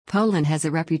Poland has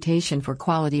a reputation for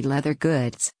quality leather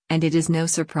goods, and it is no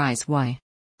surprise why.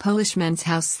 Polish men's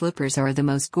house slippers are the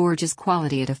most gorgeous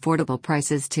quality at affordable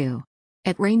prices too.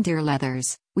 At Reindeer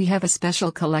Leathers, we have a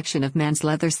special collection of men's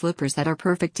leather slippers that are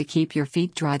perfect to keep your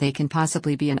feet dry they can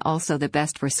possibly be and also the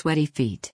best for sweaty feet.